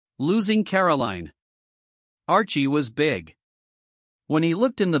Losing Caroline. Archie was big. When he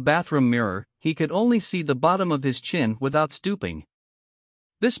looked in the bathroom mirror, he could only see the bottom of his chin without stooping.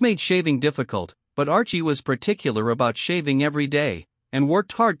 This made shaving difficult, but Archie was particular about shaving every day, and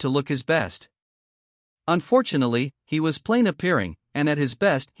worked hard to look his best. Unfortunately, he was plain appearing, and at his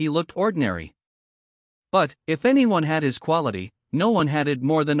best he looked ordinary. But, if anyone had his quality, no one had it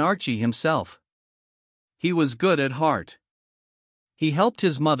more than Archie himself. He was good at heart. He helped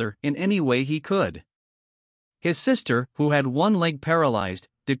his mother in any way he could. His sister, who had one leg paralyzed,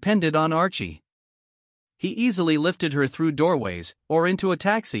 depended on Archie. He easily lifted her through doorways, or into a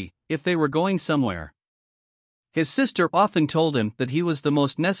taxi, if they were going somewhere. His sister often told him that he was the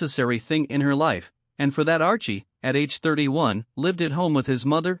most necessary thing in her life, and for that Archie, at age 31, lived at home with his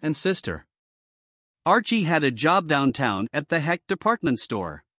mother and sister. Archie had a job downtown at the Hecht department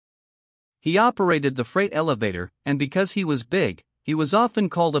store. He operated the freight elevator, and because he was big, he was often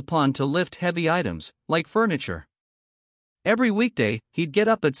called upon to lift heavy items, like furniture. Every weekday, he'd get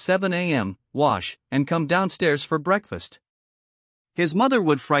up at 7 a.m., wash, and come downstairs for breakfast. His mother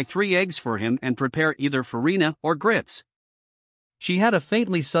would fry 3 eggs for him and prepare either farina or grits. She had a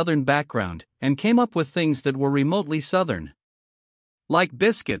faintly southern background, and came up with things that were remotely southern. Like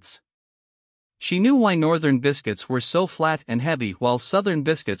biscuits. She knew why northern biscuits were so flat and heavy while southern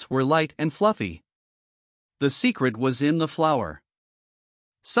biscuits were light and fluffy. The secret was in the flour.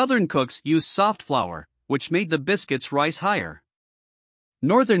 Southern cooks used soft flour, which made the biscuits rise higher.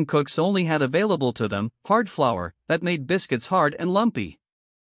 Northern cooks only had available to them hard flour that made biscuits hard and lumpy.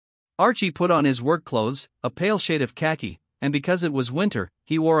 Archie put on his work clothes, a pale shade of khaki, and because it was winter,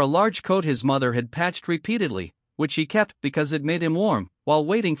 he wore a large coat his mother had patched repeatedly, which he kept because it made him warm, while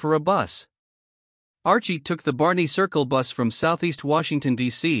waiting for a bus. Archie took the Barney Circle bus from Southeast Washington,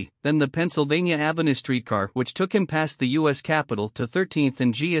 D.C., then the Pennsylvania Avenue streetcar which took him past the U.S. Capitol to 13th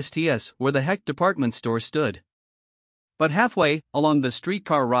and GSTS where the Hecht department store stood. But halfway along the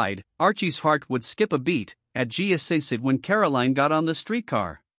streetcar ride, Archie's heart would skip a beat at GSTS when Caroline got on the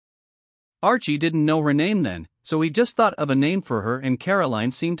streetcar. Archie didn't know her name then, so he just thought of a name for her and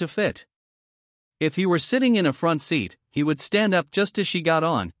Caroline seemed to fit. If he were sitting in a front seat, he would stand up just as she got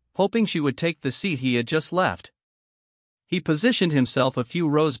on, hoping she would take the seat he had just left. He positioned himself a few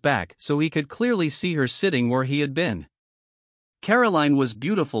rows back so he could clearly see her sitting where he had been. Caroline was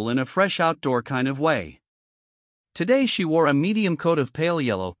beautiful in a fresh outdoor kind of way. Today she wore a medium coat of pale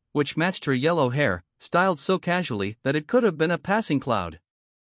yellow, which matched her yellow hair, styled so casually that it could have been a passing cloud.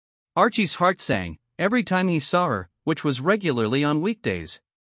 Archie's heart sang every time he saw her, which was regularly on weekdays.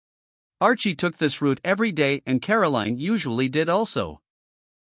 Archie took this route every day and Caroline usually did also.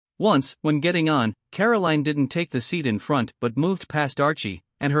 Once, when getting on, Caroline didn't take the seat in front but moved past Archie,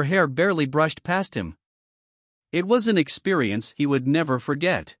 and her hair barely brushed past him. It was an experience he would never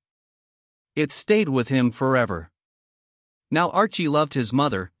forget. It stayed with him forever. Now Archie loved his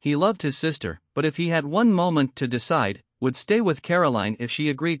mother, he loved his sister, but if he had one moment to decide, would stay with Caroline if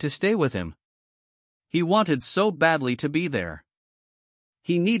she agreed to stay with him. He wanted so badly to be there.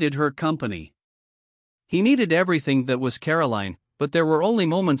 He needed her company. He needed everything that was Caroline, but there were only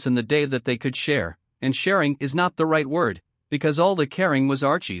moments in the day that they could share, and sharing is not the right word, because all the caring was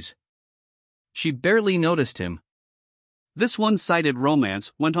Archie's. She barely noticed him. This one-sided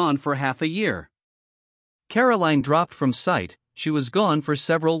romance went on for half a year. Caroline dropped from sight, she was gone for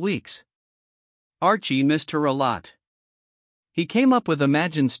several weeks. Archie missed her a lot. He came up with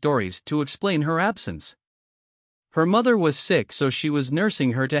imagined stories to explain her absence. Her mother was sick, so she was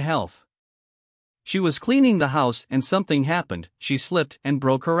nursing her to health. She was cleaning the house and something happened, she slipped and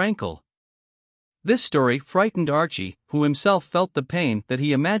broke her ankle. This story frightened Archie, who himself felt the pain that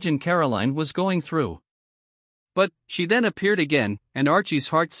he imagined Caroline was going through. But she then appeared again, and Archie's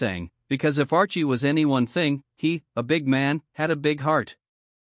heart sang, because if Archie was any one thing, he, a big man, had a big heart.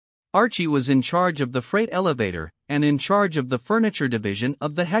 Archie was in charge of the freight elevator, and in charge of the furniture division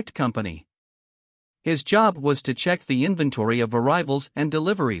of the Hecht Company. His job was to check the inventory of arrivals and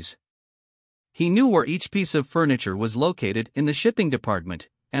deliveries. He knew where each piece of furniture was located in the shipping department,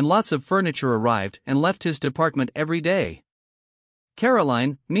 and lots of furniture arrived and left his department every day.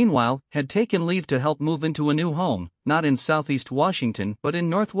 Caroline, meanwhile, had taken leave to help move into a new home, not in Southeast Washington but in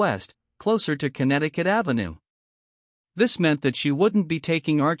Northwest, closer to Connecticut Avenue. This meant that she wouldn't be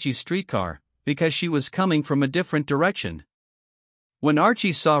taking Archie's streetcar, because she was coming from a different direction. When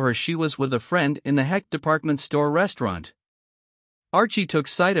Archie saw her, she was with a friend in the Hecht department store restaurant. Archie took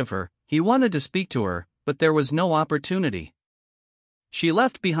sight of her. He wanted to speak to her, but there was no opportunity. She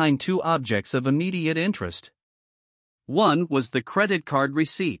left behind 2 objects of immediate interest. One was the credit card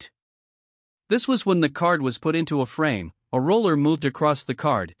receipt. This was when the card was put into a frame, a roller moved across the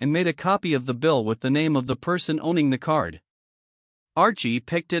card and made a copy of the bill with the name of the person owning the card. Archie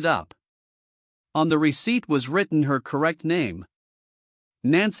picked it up. On the receipt was written her correct name: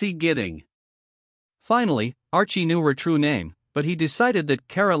 Nancy Gidding. Finally, Archie knew her true name, but he decided that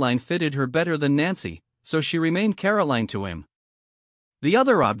Caroline fitted her better than Nancy, so she remained Caroline to him. The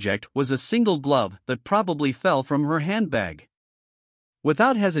other object was a single glove that probably fell from her handbag.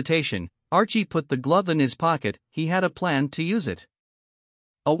 Without hesitation, Archie put the glove in his pocket. He had a plan to use it.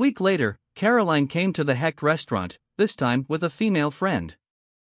 A week later, Caroline came to the Hecht restaurant, this time with a female friend.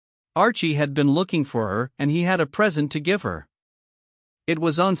 Archie had been looking for her and he had a present to give her. It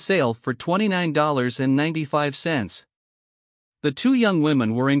was on sale for $29.95. The two young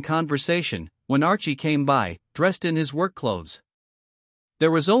women were in conversation when Archie came by, dressed in his work clothes.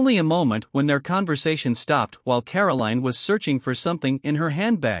 There was only a moment when their conversation stopped while Caroline was searching for something in her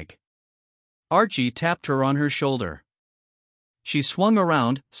handbag. Archie tapped her on her shoulder. She swung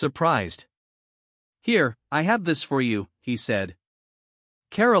around, surprised. "Here, I have this for you," he said.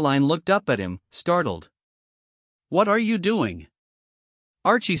 Caroline looked up at him, startled. "What are you doing?"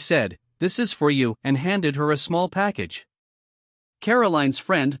 Archie said, "This is for you," and handed her a small package. Caroline's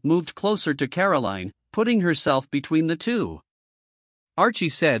friend moved closer to Caroline, putting herself between the two. Archie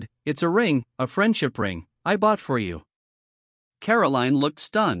said, "It's a ring, a friendship ring, I bought for you." Caroline looked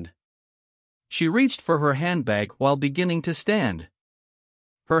stunned. She reached for her handbag while beginning to stand.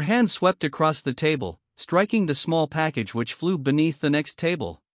 Her hand swept across the table, striking the small package which flew beneath the next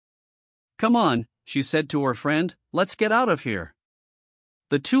table. "Come on," she said to her friend, "let's get out of here."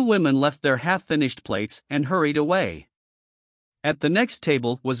 The two women left their half-finished plates and hurried away. At the next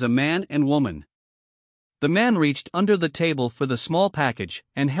table was a man and woman. The man reached under the table for the small package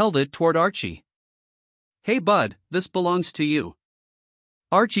and held it toward Archie. "Hey bud, this belongs to you."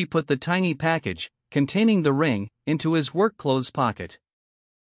 Archie put the tiny package, containing the ring, into his work clothes pocket.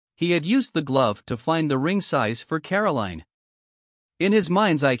 He had used the glove to find the ring size for Caroline. In his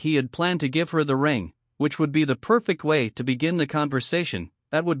mind's eye he had planned to give her the ring, which would be the perfect way to begin the conversation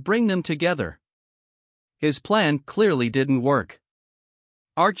that would bring them together. His plan clearly didn't work.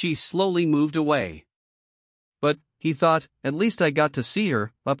 Archie slowly moved away. But, he thought, at least I got to see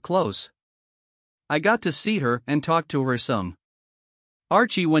her, up close. I got to see her and talk to her some.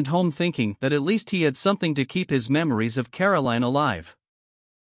 Archie went home thinking that at least he had something to keep his memories of Caroline alive.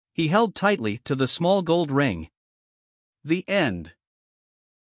 He held tightly to the small gold ring. The end.